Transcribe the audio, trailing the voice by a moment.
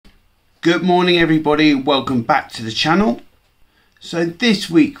Good morning everybody, welcome back to the channel. So this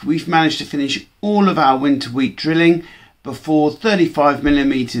week we've managed to finish all of our winter wheat drilling before 35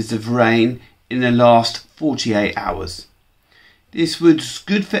 millimeters of rain in the last 48 hours. This was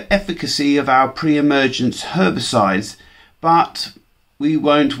good for efficacy of our pre-emergence herbicides, but we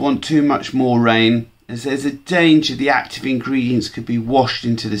won't want too much more rain as there's a danger the active ingredients could be washed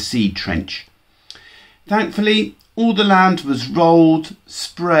into the seed trench. Thankfully, all the land was rolled,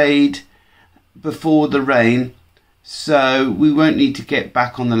 sprayed before the rain, so we won't need to get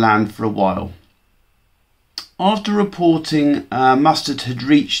back on the land for a while. After reporting mustard had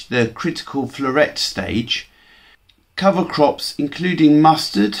reached the critical floret stage, cover crops including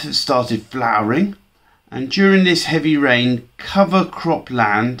mustard have started flowering, and during this heavy rain cover crop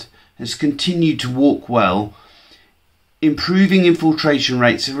land has continued to walk well. Improving infiltration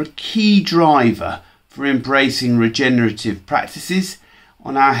rates are a key driver for embracing regenerative practices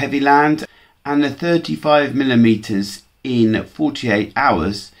on our heavy land, and the 35 millimeters in 48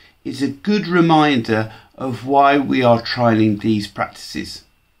 hours is a good reminder of why we are trialling these practices.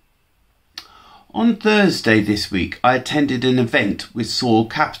 On Thursday this week, I attended an event with Soil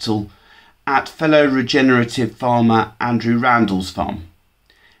Capital at fellow regenerative farmer Andrew Randall's farm.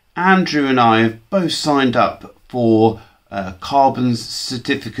 Andrew and I have both signed up for carbon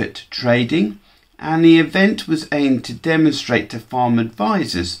certificate trading, and the event was aimed to demonstrate to farm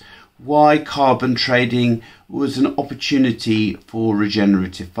advisors why carbon trading was an opportunity for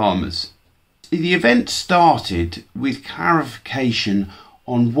regenerative farmers. The event started with clarification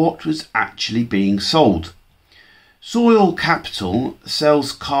on what was actually being sold. Soil Capital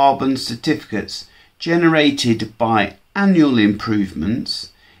sells carbon certificates generated by annual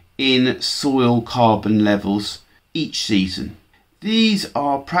improvements in soil carbon levels each season. These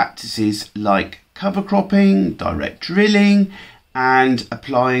are practices like cover cropping, direct drilling, and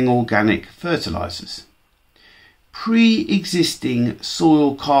applying organic fertilizers. Pre-existing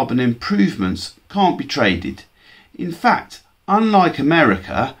soil carbon improvements can't be traded. In fact, unlike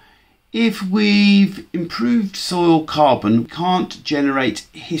America, if we've improved soil carbon, we can't generate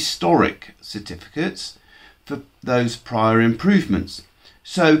historic certificates for those prior improvements.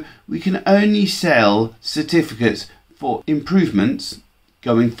 So we can only sell certificates for improvements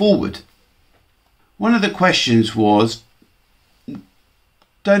going forward. One of the questions was,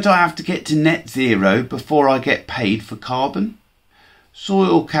 don't I have to get to net zero before I get paid for carbon?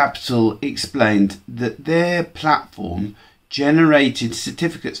 Soil Capital explained that their platform generated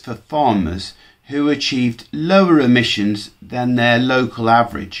certificates for farmers who achieved lower emissions than their local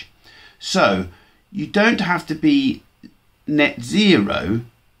average. So you don't have to be net zero,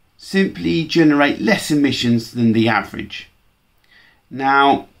 simply generate less emissions than the average.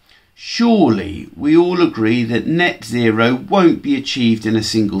 Now, surely we all agree that net zero won't be achieved in a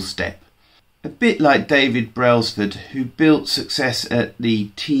single step. A bit like David Brailsford, who built success at the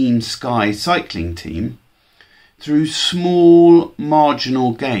Team Sky cycling team, through small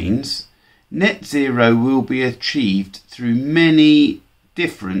marginal gains, net zero will be achieved through many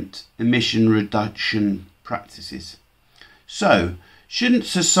different emission reduction practices. So, shouldn't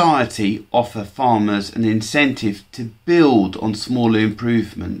society offer farmers an incentive to build on smaller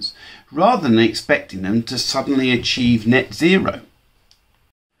improvements rather than expecting them to suddenly achieve net zero?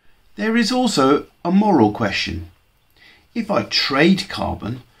 There is also a moral question. If I trade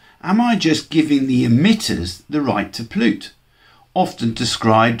carbon, am I just giving the emitters the right to pollute, often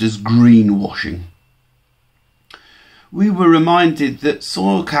described as greenwashing? We were reminded that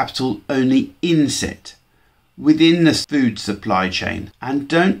Soil Capital only inset within the food supply chain and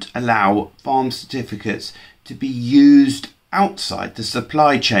don't allow farm certificates to be used outside the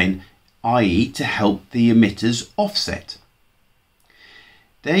supply chain, i.e. to help the emitters offset.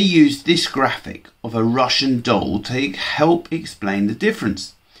 They used this graphic of a Russian doll to help explain the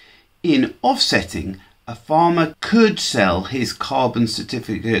difference. In offsetting, a farmer could sell his carbon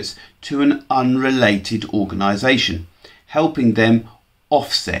certificates to an unrelated organisation, helping them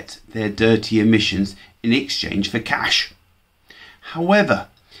offset their dirty emissions in exchange for cash. However,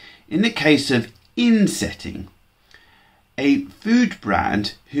 in the case of insetting, a food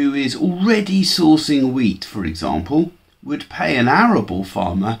brand who is already sourcing wheat, for example, would pay an arable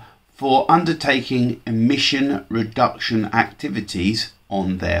farmer for undertaking emission reduction activities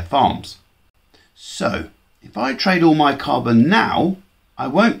on their farms. So, if I trade all my carbon now, I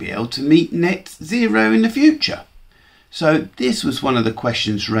won't be able to meet net zero in the future. So this was one of the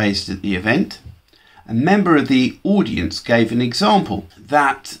questions raised at the event. A member of the audience gave an example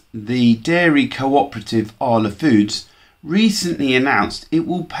that the dairy cooperative Arla Foods recently announced it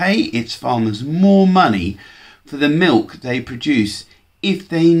will pay its farmers more money for the milk they produce if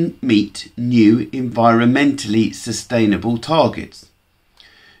they meet new environmentally sustainable targets.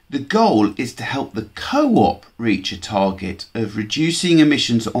 The goal is to help the co-op reach a target of reducing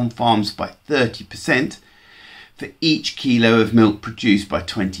emissions on farms by 30% for each kilo of milk produced by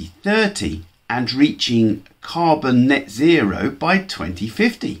 2030 and reaching carbon net zero by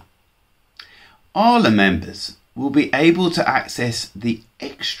 2050. ARLA members will be able to access the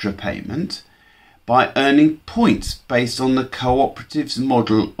extra payment by earning points based on the cooperative's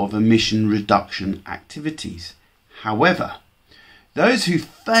model of emission reduction activities. However, those who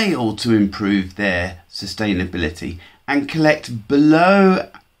fail to improve their sustainability and collect below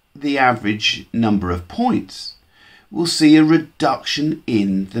the average number of points will see a reduction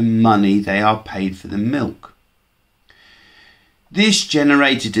in the money they are paid for the milk. This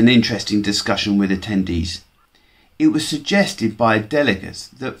generated an interesting discussion with attendees. It was suggested by delegates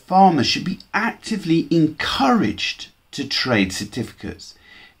that farmers should be actively encouraged to trade certificates,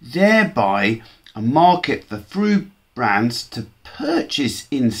 thereby a market for fruit brands to purchase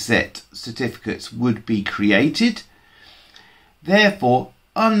inset certificates would be created. Therefore,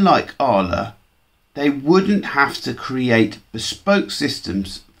 unlike ARLA, they wouldn't have to create bespoke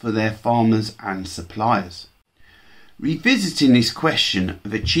systems for their farmers and suppliers. Revisiting this question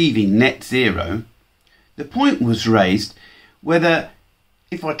of achieving net zero, the point was raised whether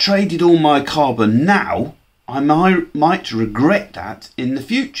if I traded all my carbon now, I might regret that in the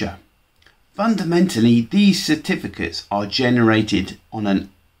future. Fundamentally, these certificates are generated on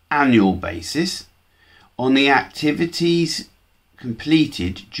an annual basis on the activities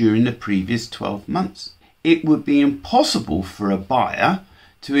completed during the previous 12 months. It would be impossible for a buyer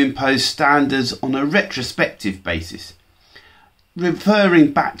to impose standards on a retrospective basis.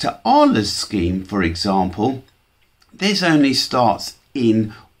 Referring back to ARLA's scheme, for example, this only starts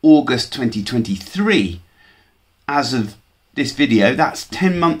in August 2023. As of this video, that's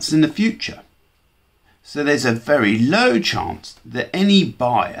 10 months in the future. So there's a very low chance that any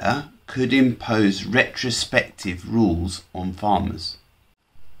buyer could impose retrospective rules on farmers.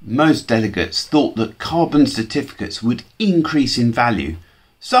 Most delegates thought that carbon certificates would increase in value.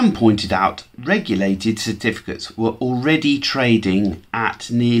 Some pointed out regulated certificates were already trading at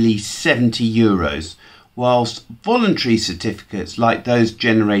nearly €70, whilst voluntary certificates like those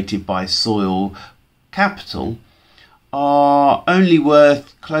generated by Soil Capital are only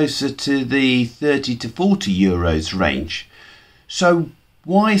worth closer to the €30 to €40 range. So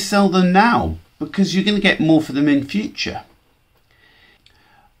why sell them now? Because you're going to get more for them in future.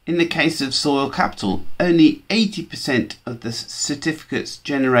 In the case of Soil Capital, only 80% of the certificates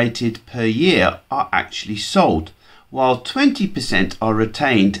generated per year are actually sold, while 20% are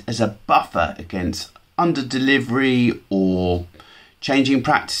retained as a buffer against under-delivery or changing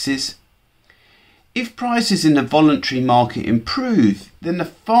practices. If prices in the voluntary market improve, then the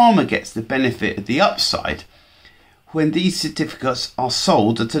farmer gets the benefit of the upside when these certificates are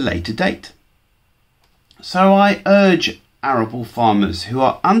sold at a later date. So I urge arable farmers who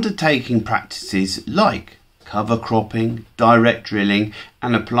are undertaking practices like cover cropping, direct drilling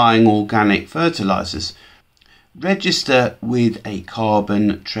and applying organic fertilisers, register with a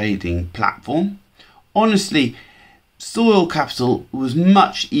carbon trading platform. Honestly, Soil Capital was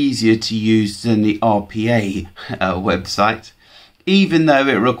much easier to use than the RPA website, even though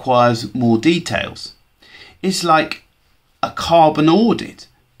it requires more details. It's like a carbon audit,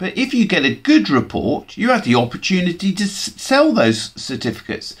 but if you get a good report, you have the opportunity to sell those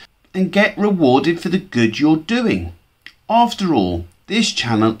certificates and get rewarded for the good you're doing. After all, this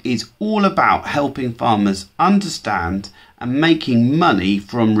channel is all about helping farmers understand and making money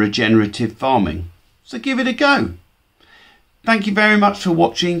from regenerative farming. So give it a go. Thank you very much for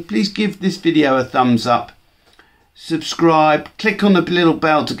watching. Please give this video a thumbs up, subscribe, click on the little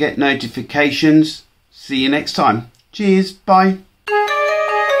bell to get notifications. See you next time. Cheers, bye.